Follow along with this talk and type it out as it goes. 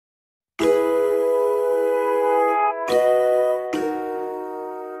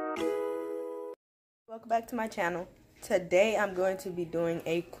welcome back to my channel. Today I'm going to be doing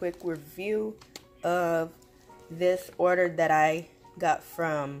a quick review of this order that I got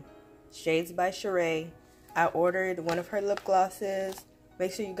from Shades by Shirae. I ordered one of her lip glosses.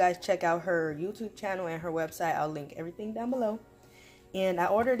 Make sure you guys check out her YouTube channel and her website. I'll link everything down below. And I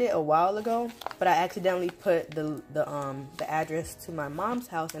ordered it a while ago, but I accidentally put the address to my mom's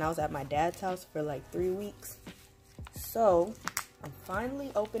house, and I was at my dad's house for like 3 weeks. So I'm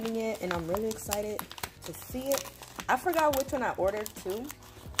finally opening it, and I'm really excited to see it. I forgot which one I ordered too,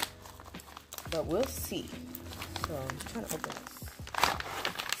 but we'll see. So I'm trying to open this.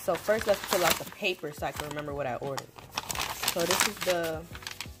 So first, let's pull out the paper so I can remember what I ordered. So this is the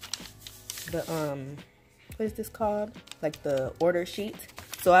what is this called? Like the order sheet.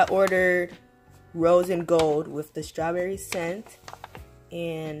 So I ordered rose and gold with the strawberry scent,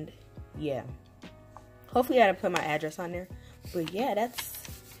 and yeah, hopefully I didn't put my address on there, but yeah, that's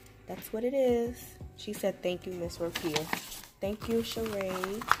what it is. She said thank you, Miss Rokia. Thank you,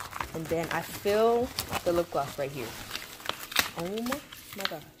 Shirae. And then I fill the lip gloss right here. Oh my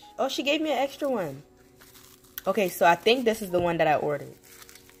gosh. Oh, she gave me an extra one. Okay, so I think this is the one that I ordered.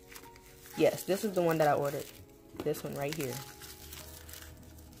 Yes, this is the one that I ordered. This one right here.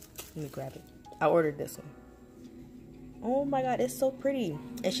 Let me grab it. I ordered this one. Oh my god, it's so pretty.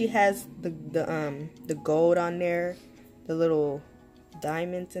 And she has the gold on there, the little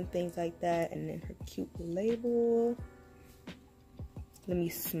diamonds and things like that, and then her cute label. Let me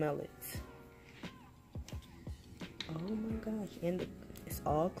smell it. Oh my gosh, and it's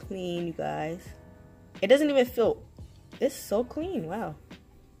all clean, you guys. It doesn't even feel, it's so clean. Wow.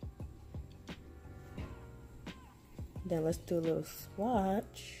 Then let's do a little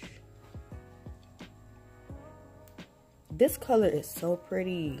swatch. This color is so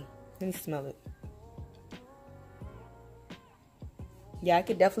pretty. Let me smell it. Yeah, I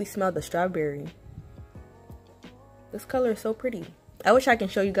could definitely smell the strawberry. This color is so pretty. I wish I can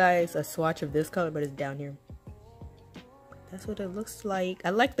show you guys a swatch of this color, but it's down here. That's what it looks like.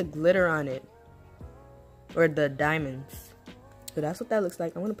 I like the glitter on it, or the diamonds. So that's what that looks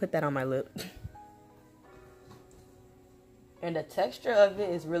like. I'm gonna put that on my lip. And the texture of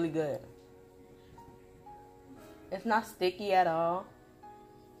it is really good. It's not sticky at all.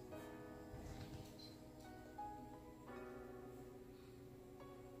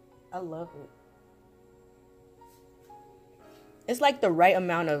 I love it. It's like the right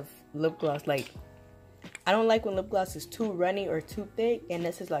amount of lip gloss. Like, I don't like when lip gloss is too runny or too thick, and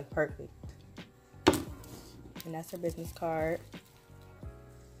this is like perfect. And that's her business card.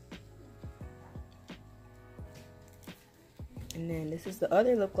 And then this is the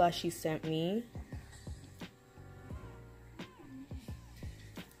other lip gloss she sent me.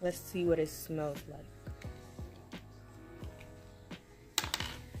 Let's see what it smells like.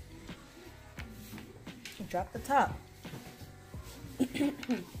 Drop the top.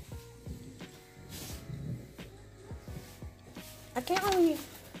 I can't really,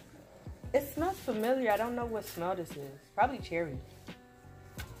 it smells familiar. I don't know what smell this is. Probably cherry.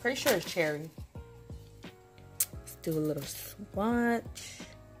 Pretty sure it's cherry. Let's do a little swatch.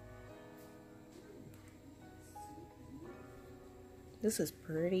 This is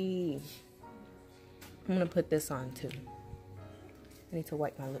pretty. I'm gonna put this on too. I need to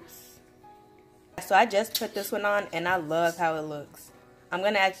wipe my lips. So I just put this one on, and I love how it looks. I'm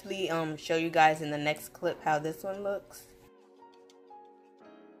gonna actually show you guys in the next clip how this one looks.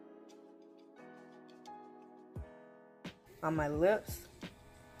 On my lips,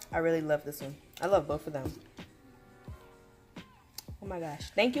 I really love this one. I love both of them. Oh my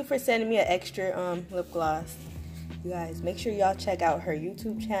gosh. Thank you for sending me an extra lip gloss. You guys, make sure y'all check out her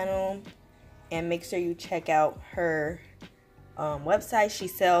YouTube channel, and make sure you check out her website. She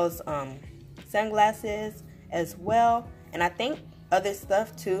sells sunglasses as well, and I think other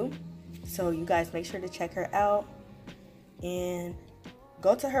stuff too. So you guys make sure to check her out, and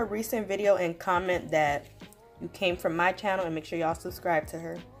go to her recent video and comment that you came from my channel, and make sure y'all subscribe to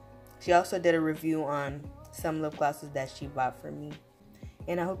her. She also did a review on some lip glosses that she bought for me.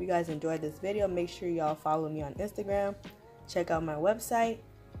 And I hope you guys enjoyed this video. Make sure y'all follow me on Instagram. Check out my website,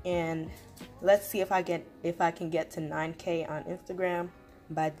 and let's see if I can get to 9K on Instagram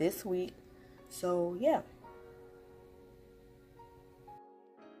by this week. So yeah.